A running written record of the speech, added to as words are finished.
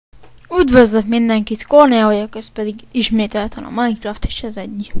Üdvözlök mindenkit, Kornél vagyok, ez pedig ismételten a Minecraft, és ez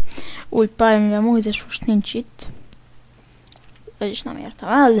egy új pálya, mivel Mózes most nincs itt. Vagyis nem értem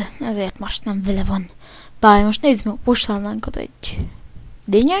el, ezért most nem vele van pálya. Most nézzük meg a postálnánkat, egy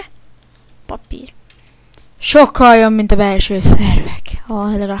dinye, papír. Sokkal jobb, mint a belső szervek.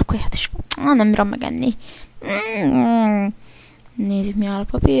 Legalább kaját is. Nem bírom megenni. Nézzük, mi áll a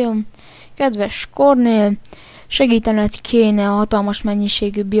papíron. Kedves Kornél, segítened kéne a hatalmas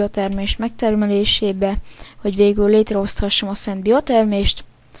mennyiségű biotermés megtermelésébe, hogy végül létrehozhassam a szent biotermést.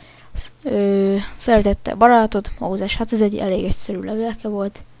 Szeretettel barátod, Mózes. Hát ez egy elég egyszerű levélke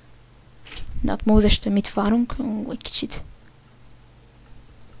volt. De hát Mózestől mit várunk? Egy kicsit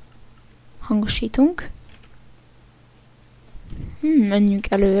hangosítunk.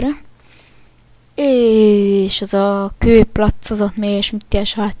 Menjünk előre. És az a kőplacozott mély és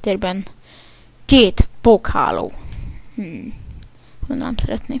mitties háttérben 2 pókháló. Nem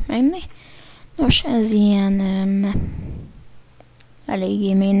szeretnék menni. Nos, ez ilyen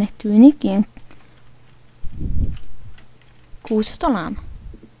eléggé mélynek tűnik. Ilyen kúsz talán.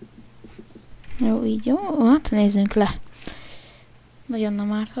 Jó, így jó. Hát nézzünk le. Nagyon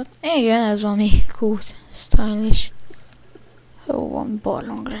nem árthat. Igen, ez valami kút stylish. Jó, van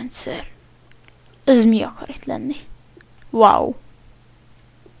barlangrendszer. Ez mi akar itt lenni? Wow.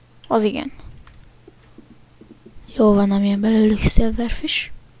 Az igen. Jó van, amilyen belőlük silverfish.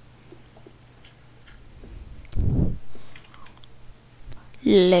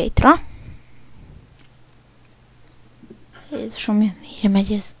 Létre. Jézusom, mire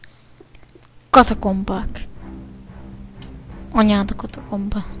megy ez? Katakombák. Anyád a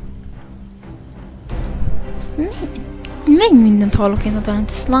katakomba. Meg mindent hallok én oda,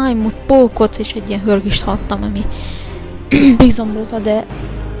 slime-ot, pókot és egy ilyen hörgést hattam, ami bizomlóta, de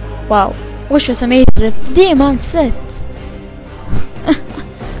wow. Most veszem észre, diamant set!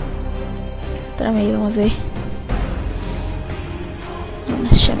 Remélem azért nem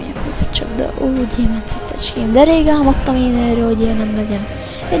lesz semmilyen kulcsok, de diamant szettecském. De rég álmodtam én erről, hogy ilyen nem legyen.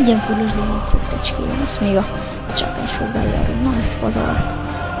 Egy ilyen fullos diamant szettecském, azt még a csak is hozzájárul. Na, ez pazar.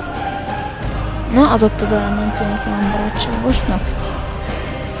 Na, az ott oda nem tűnik nem barátságosnak.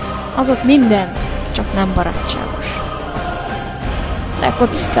 Az ott minden, csak nem barátságos.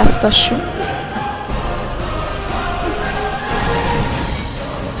 Lekockáztassunk.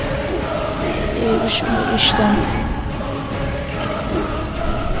 Jézus Úristen.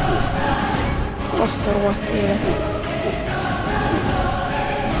 Azt a rohadt élet.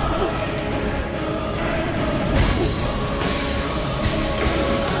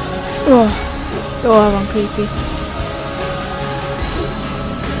 Jól van, creepy.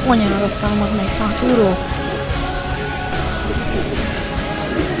 Anyádat támad meg hátulról.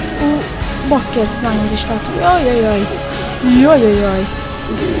 Bakker slime-ot is látok. Jajjajjaj. Jajjajjaj.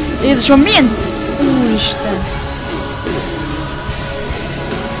 Jézusom, milyen... Úristen.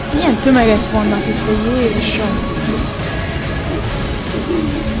 Milyen tömegek vannak itt, Jézusom.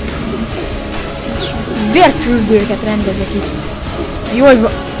 Jézusom, vérfürdőket rendezek itt. Jaj,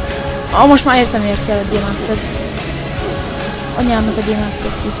 most már értem, miért kell a diamant set. Anyámnak a diamant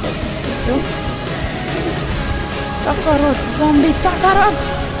setjét vegyesz, ez jó? Takarod, zombi, takarod!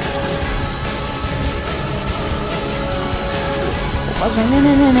 Az meg, ne,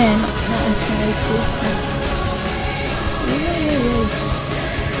 ezt ne vicci, ezt nem.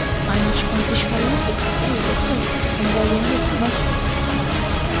 Jajjajjaj.Ányos pont is halljuk itt, ezt nem legyen vicc meg.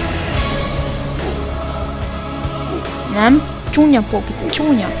 Nem? Csúnya pókice,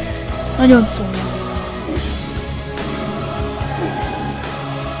 csúnya. Nagyon csúnya.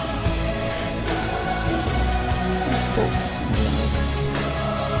 Ez pókice, ez.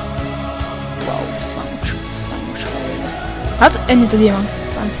 Wow, szlámos halljuk. Hát ennyit a diamant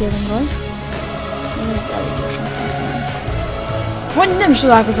páncélomról. Ez elég gyorsan történt. Hogy nem is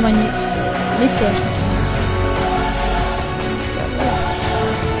találkozom annyi. Mit keresnek?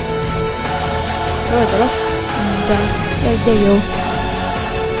 Föld alatt? De jó.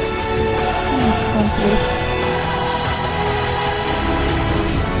 Ez konkrét.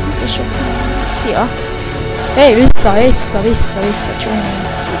 És akkor... Szia! Hey, vissza, csúnya.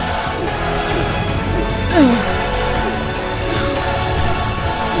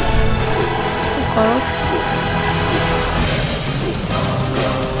 Tukarodsz.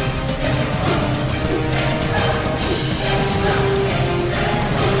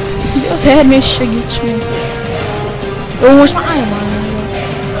 Biotermés, segíts meg! Jó, most már állj már!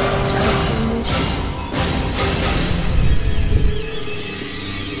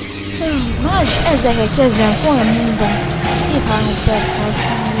 Már is ezekkel kezdem, olyan mondom. 2-3 perc volt.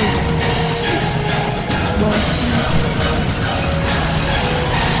 Baszki.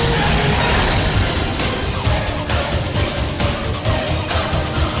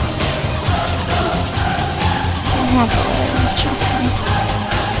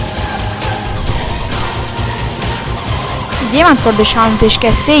 gyémántkard és hálót is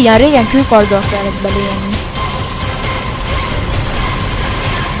kell szégyen, régen kőkarddal kellett belélni.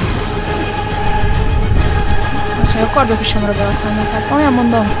 Azt mondja, a kardok is sem arra használnak, hát komolyan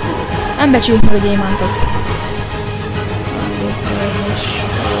mondom, nem becsüljük meg a gyémántot.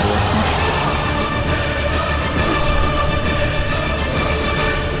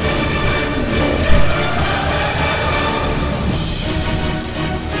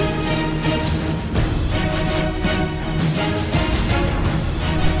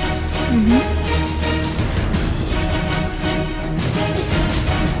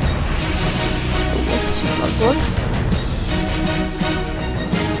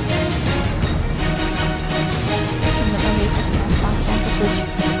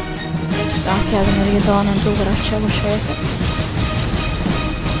 Rákázom ezeket a nem túl barátságos helyeket.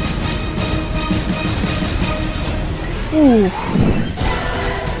 Fú.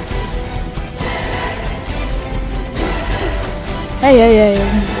 Ej,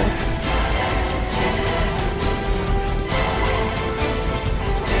 mi volt?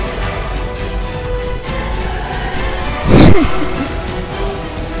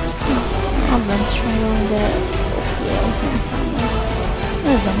 Abban is megvan, de oké, ez nem támad.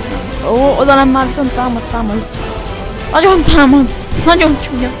 Ez nem támad. Ó, oda nem már viszont támad. Nagyon támad! Nagyon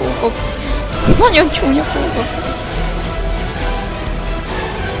csúnya pókok. Nagyon csúnya pókok.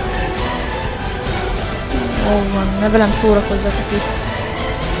 Ó, van, ne velem szórakozzatok itt.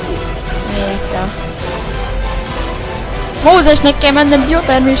 Miért kell? Mózesnek kell mennem,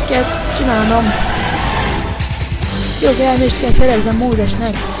 biotermést kell csinálnom. Biotermést kell szereznem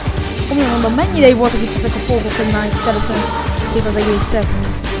Mózesnek. Komolyan mondom, mennyi ideig voltak itt ezek a pókok, hogy már itt teleszönték az egészet.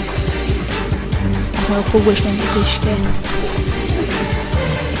 Azt mondom, a pókból is mennyit is kell.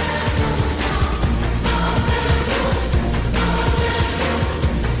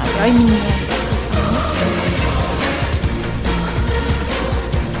 Ajaj, mindjárt. Köszönöm,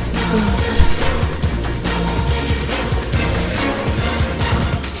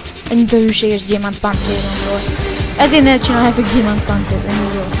 ennyit a hűséges gyémánt páncélomról. Ezért ne csináljátok gyémánt páncélt, ennyi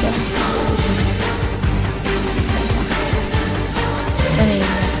volt tehát. Ne nézd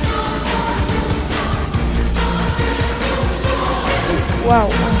meg. Wow,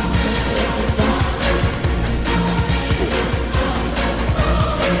 ez vagyok hozzá.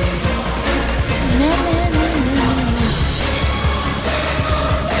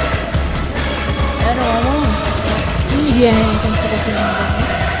 Erre van? Mindig ilyen helyeken szokott lenni.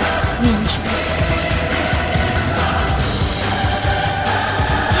 Nincs.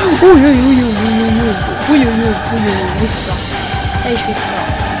 Új, vissza. Te is vissza.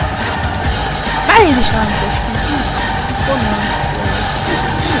 Beléd is lántós. Honnan beszél?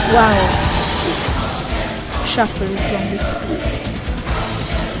 Wow. Shuffle is zombi.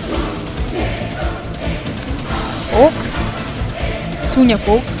 Ok. Túnyak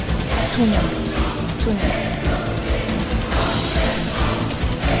ok. Túnyak.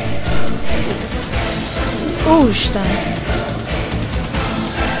 Úristen!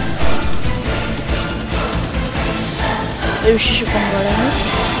 Ős is sokan lenni.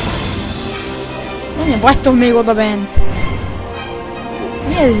 Menjen, vagytok még oda bent!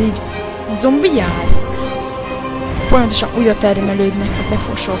 Mi ez így? Zombi gyár? Folyamatosan újra termelődnek, ha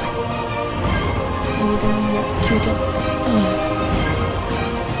befosok. Nézzétek mindjárt, gyűjtem.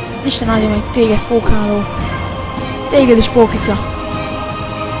 Isten áldja meg téged, pókháló! Téged is, pókica!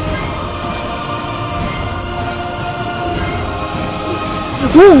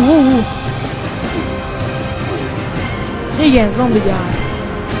 Igen, zombi gyár.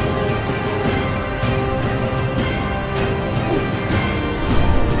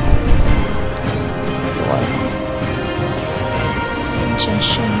 Jaj. Nincsen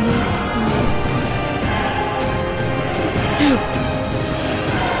semmi.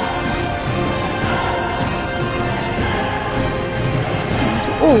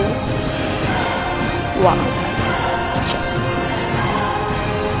 Ó. Wow. Just.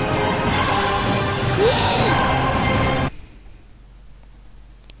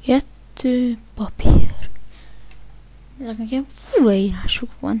 Papír. Ezeknek ilyen fura írásuk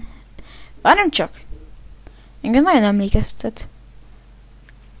van. Várjunk csak. Engem ez nagyon emlékeztet.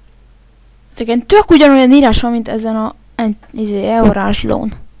 Ezeken tök ugyanolyan írás van, mint ezen a elvarázslón.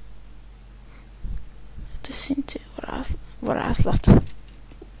 Hát ez szintű varázslat.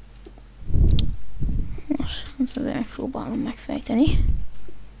 Most ezt azért megpróbálom megfejteni.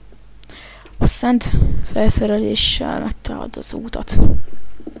 A szent felszereléssel megtalálod az útat.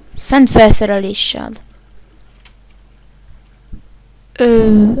 Szent felszereléssel.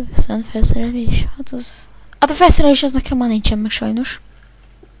 Szent felszerelés? Hát az... Hát a felszerelés az nekem már nincsen meg sajnos.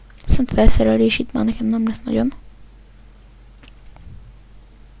 Szent felszerelés itt már nekem nem lesz nagyon.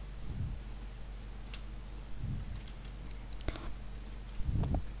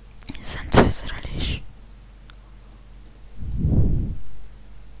 felszerelés.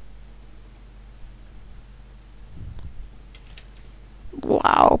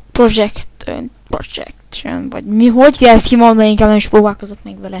 Wow, projection, vagy mi, hogy kell ezt kimondani, inkább nem is próbálkozok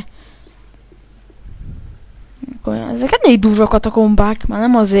még vele. Ezek elég durvakat a kombák, már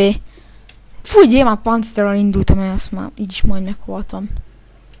nem azért. Fúj, én már pancerral indultam el, azt már így is majd meghaltam.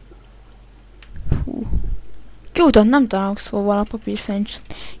 Fú. Kiutat nem találok, szóval a papír szerint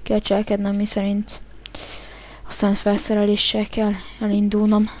kell cselekednem, mi szerint aztán felszereléssel kell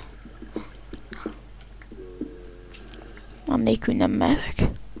elindulnom. Annélkül nem merek.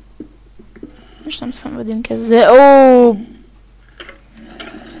 Most nem szenvedünk ezzel. Ó!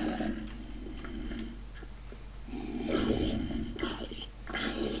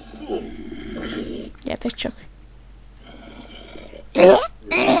 Gyertek csak.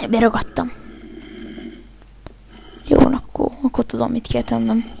 Beragadtam. Jó, akkor tudom, mit kell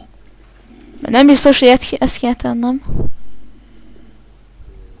tennem. Mert nem biztos, hogy ezt kell tennem.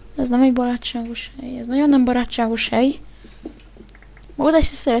 Ez nem egy barátságos hely. Ez nagyon nem barátságos hely.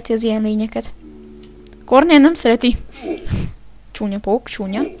 Mózessel szereti az ilyen lényeket. Kornél nem szereti. Csúnya pók,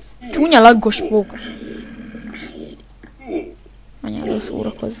 csúnya. Csúnya laggos pók. Anyádról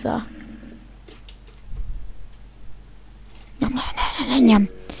szórakozzá. Nem.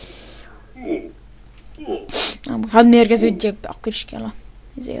 Hadd mérgeződjek be, akkor is kell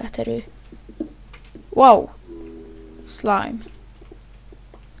az életerő. Wow. Slime.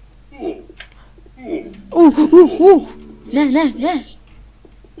 Ne.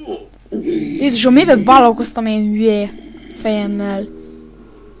 Jézusom, miben vállalkoztam én hülye fejemmel?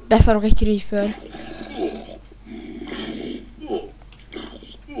 Beszarok egy creeper.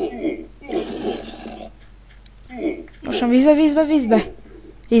 Lassan vízbe.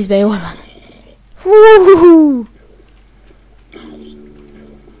 Vízbe, jól van. Húhúhú.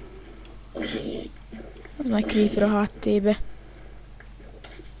 Az meg creeper a háttébe.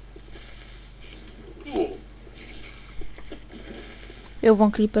 Jó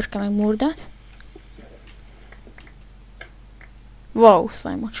van, creeperke meg murdát. Wow,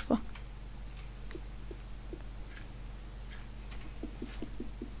 slime-ocska.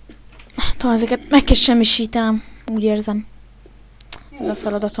 Talán ezeket meg kell semmisítenem, úgy érzem. Ez a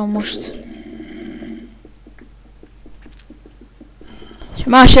feladatom most. Ha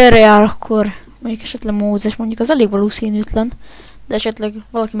más erre jár, akkor mondjuk esetleg Mózes, mondjuk az elég valószínűtlen, de esetleg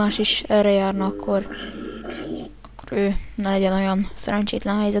valaki más is erre járna, akkor ő ne legyen olyan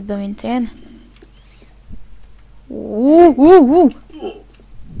szerencsétlen helyzetben, mint én.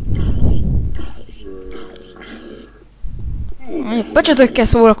 Mondjuk pöcsötökkel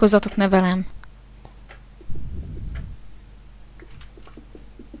szórakozzatok, ne velem.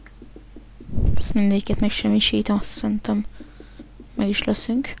 Ezt mindegyiket megsemmisítem, azt szerintem meg is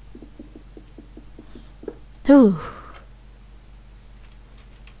leszünk.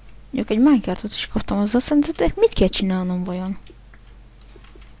 Mondjuk egy Minecraftot is kaptam, azzal szerintetek mit kell csinálnom vajon?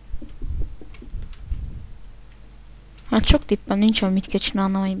 Hát sok tippem nincs, hogy mit kell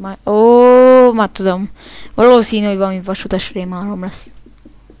csinálnom, hogy már... Ó, már tudom. Valószínű, hogy valami vasutas rémálom lesz.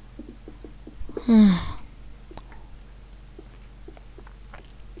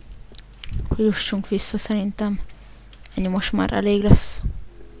 Akkor jussunk vissza, szerintem. Ennyi most már elég lesz.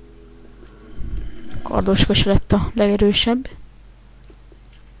 Kardóska se lett a legerősebb.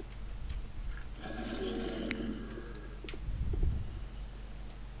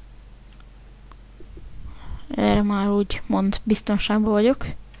 Erre már úgy mond biztonságban vagyok.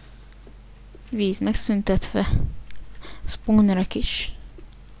 Víz megszüntetve. Spawnerek is.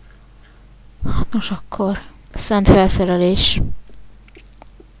 Hát nos akkor. Szent felszerelés.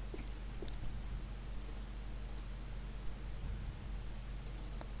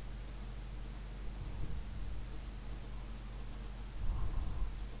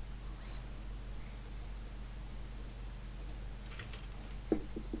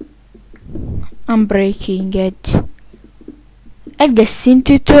 Unbreaking egyes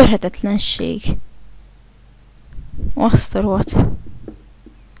szintű törhetetlenség. Azt a rohadt.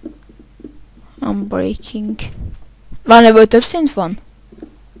 Unbreaking. Van ebből több szint van?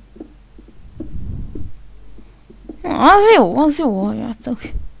 Az jó, halljátok.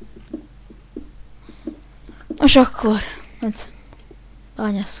 Most akkor, hát,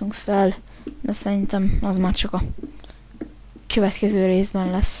 bányásszunk fel, de szerintem az már csak a következő részben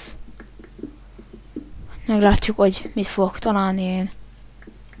lesz. Meglátjuk, hogy mit fogok találni én.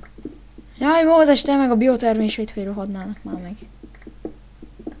 Jaj, Mózes, te meg a biotermését, hogy rohadnának már meg.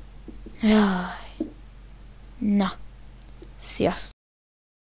 Jaj. Na. Sziasztok.